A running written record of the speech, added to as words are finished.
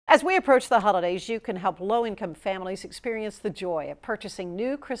As we approach the holidays, you can help low-income families experience the joy of purchasing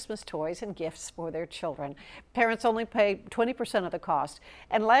new Christmas toys and gifts for their children. Parents only pay 20% of the cost,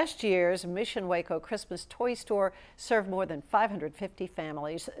 and last year's Mission Waco Christmas Toy Store served more than 550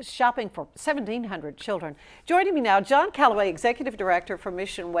 families, shopping for 1,700 children. Joining me now, John Calloway, Executive Director for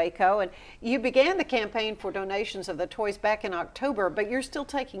Mission Waco, and you began the campaign for donations of the toys back in October, but you're still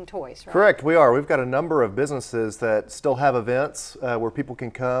taking toys, right? Correct, we are. We've got a number of businesses that still have events where people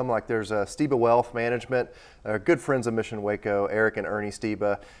can come. Like there's Steba Wealth Management, good friends of Mission Waco, Eric and Ernie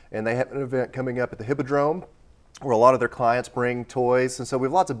Steba, and they have an event coming up at the Hippodrome where a lot of their clients bring toys. And so we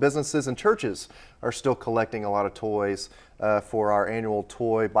have lots of businesses, and churches are still collecting a lot of toys for our annual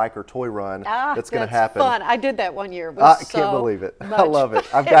biker toy run that's going to happen. Fun. I did that one year. I can't believe it. I love it.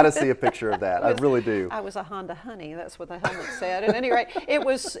 I've got to see a picture of that. I really do. I was a Honda Honey. That's what the helmet said. At any rate, it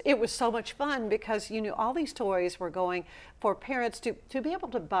was so much fun because you knew all these toys were going for parents to be able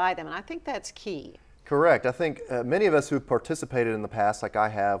to buy them, and I think that's key. Correct. I think many of us who've participated in the past, like I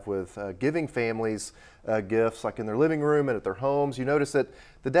have, with giving families gifts, like in their living room and at their homes, you notice that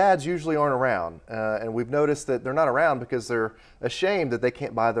the dads usually aren't around. And we've noticed that they're not around because they're ashamed that they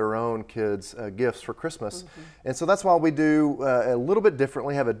can't buy their own kids gifts for Christmas. And so that's why we do a little bit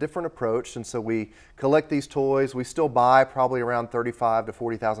differently, have a different approach. And so we collect these toys. We still buy probably around $35,000 to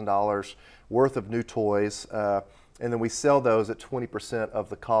 $40,000 worth of new toys. And then we sell those at 20% of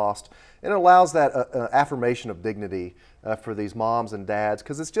the cost. And it allows that affirmation of dignity for these moms and dads,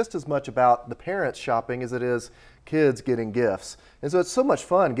 because it's just as much about the parents shopping as it is kids getting gifts. And so it's so much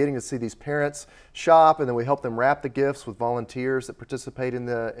fun getting to see these parents shop, and then we help them wrap the gifts with volunteers that participate in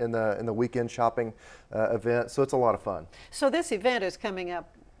the weekend shopping event. So it's a lot of fun. So this event is coming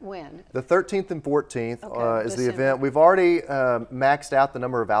up when? The 13th and 14th is the event. We've already maxed out the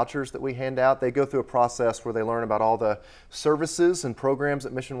number of vouchers that we hand out. They go through a process where they learn about all the services and programs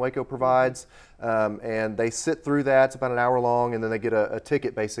that Mission Waco provides, and they sit through that. It's about an hour long, and then they get a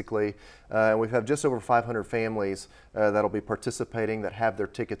ticket basically. And we have just over 500 families that'll be participating that have their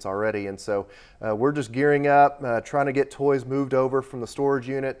tickets already. And so we're just gearing up, trying to get toys moved over from the storage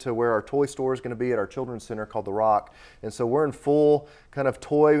unit to where our toy store is going to be at our children's center called The Rock. And so we're in full kind of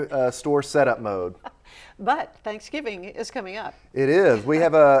toy store setup mode. But Thanksgiving is coming up. It is. We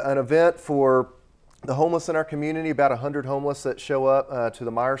have an event for the homeless in our community, about 100 homeless that show up to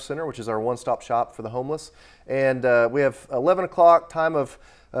the Myers Center, which is our one-stop shop for the homeless. And we have 11 o'clock time of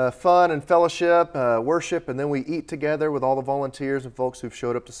fun and fellowship, worship, and then we eat together with all the volunteers and folks who've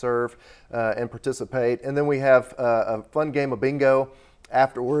showed up to serve and participate. And then we have a fun game of bingo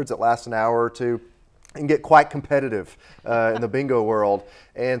afterwards that lasts an hour or two and get quite competitive in the bingo world.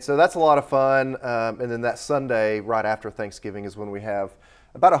 And so that's a lot of fun. And then that Sunday, right after Thanksgiving, is when we have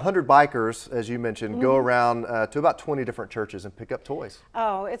about 100 bikers, as you mentioned, go around to about 20 different churches and pick up toys.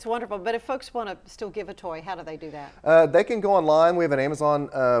 Oh, it's wonderful. But if folks want to still give a toy, how do they do that? They can go online. We have an Amazon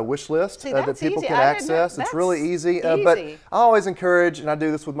wish list that people can access. It's really easy. But I always encourage, and I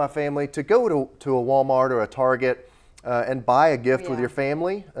do this with my family, to go to a Walmart or a Target and buy a gift with your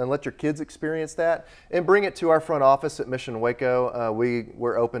family and let your kids experience that, and bring it to our front office at Mission Waco.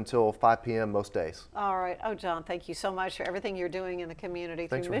 We're open till 5 p.m. most days. All right. Oh, John, thank you so much for everything you're doing in the community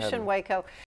through Thanks for Mission Waco.